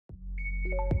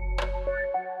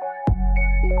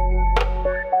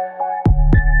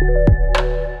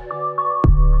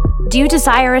Do you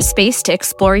desire a space to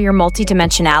explore your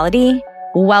multidimensionality?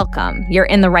 Welcome, you're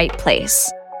in the right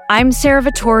place. I'm Sarah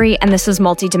Vittori, and this is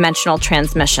Multidimensional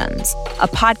Transmissions, a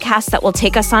podcast that will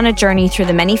take us on a journey through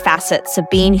the many facets of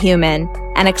being human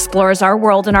and explores our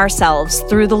world and ourselves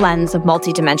through the lens of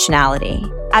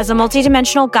multidimensionality. As a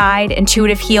multidimensional guide,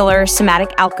 intuitive healer,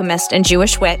 somatic alchemist, and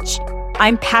Jewish witch,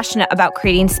 I'm passionate about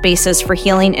creating spaces for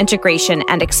healing, integration,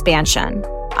 and expansion.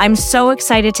 I'm so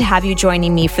excited to have you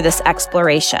joining me for this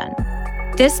exploration.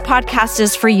 This podcast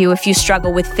is for you if you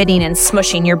struggle with fitting and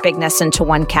smushing your bigness into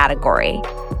one category.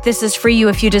 This is for you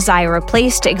if you desire a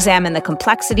place to examine the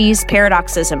complexities,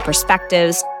 paradoxes, and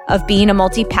perspectives of being a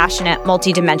multi-passionate,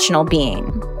 multidimensional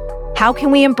being. How can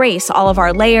we embrace all of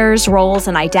our layers, roles,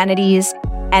 and identities,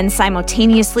 and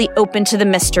simultaneously open to the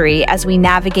mystery as we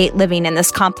navigate living in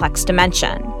this complex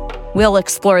dimension? We'll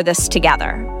explore this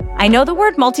together. I know the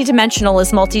word multidimensional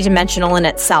is multidimensional in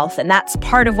itself, and that's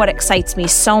part of what excites me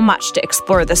so much to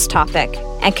explore this topic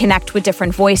and connect with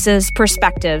different voices,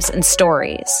 perspectives, and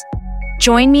stories.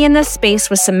 Join me in this space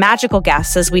with some magical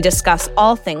guests as we discuss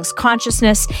all things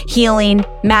consciousness, healing,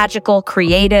 magical,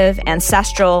 creative,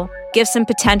 ancestral, gifts and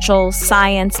potentials,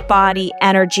 science, body,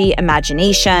 energy,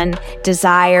 imagination,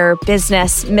 desire,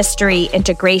 business, mystery,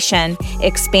 integration,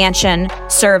 expansion,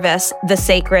 service, the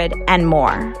sacred, and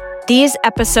more. These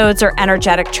episodes are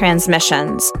energetic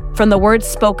transmissions, from the words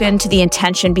spoken to the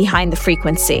intention behind the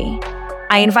frequency.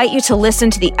 I invite you to listen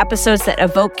to the episodes that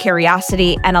evoke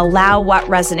curiosity and allow what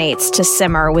resonates to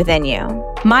simmer within you.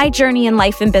 My journey in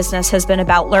life and business has been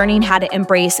about learning how to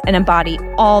embrace and embody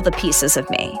all the pieces of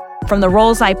me, from the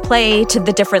roles I play to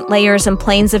the different layers and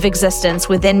planes of existence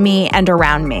within me and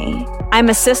around me. I'm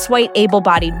a cis-white,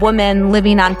 able-bodied woman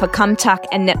living on Pecumtuck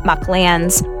and Nipmuc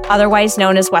lands, otherwise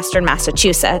known as Western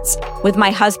Massachusetts, with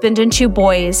my husband and two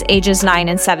boys, ages 9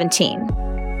 and 17.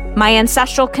 My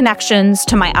ancestral connections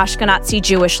to my Ashkenazi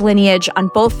Jewish lineage on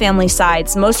both family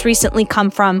sides most recently come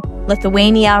from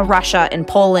Lithuania, Russia, and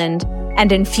Poland,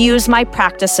 and infuse my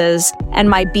practices and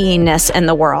my beingness in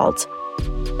the world.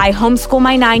 I homeschool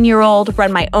my 9-year-old,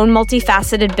 run my own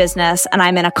multifaceted business, and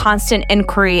I'm in a constant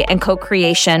inquiry and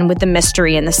co-creation with the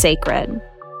mystery and the sacred.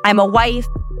 I'm a wife,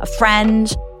 a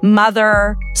friend,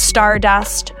 mother,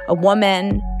 stardust, a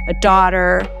woman, a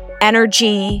daughter,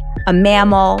 energy, a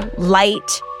mammal,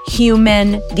 light,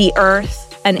 human, the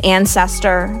earth, an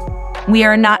ancestor. We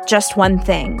are not just one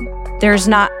thing. There's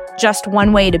not just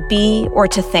one way to be or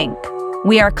to think.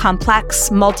 We are complex,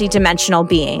 multidimensional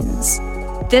beings.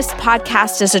 This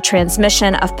podcast is a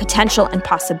transmission of potential and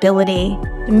possibility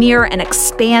to mirror and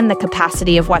expand the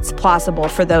capacity of what's plausible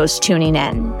for those tuning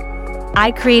in.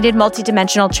 I created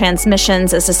Multidimensional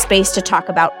Transmissions as a space to talk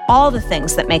about all the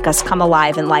things that make us come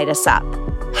alive and light us up,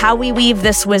 how we weave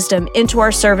this wisdom into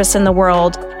our service in the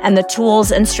world, and the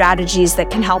tools and strategies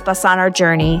that can help us on our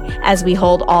journey as we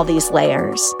hold all these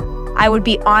layers. I would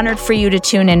be honored for you to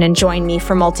tune in and join me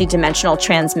for Multidimensional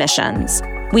Transmissions.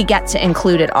 We get to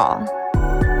include it all.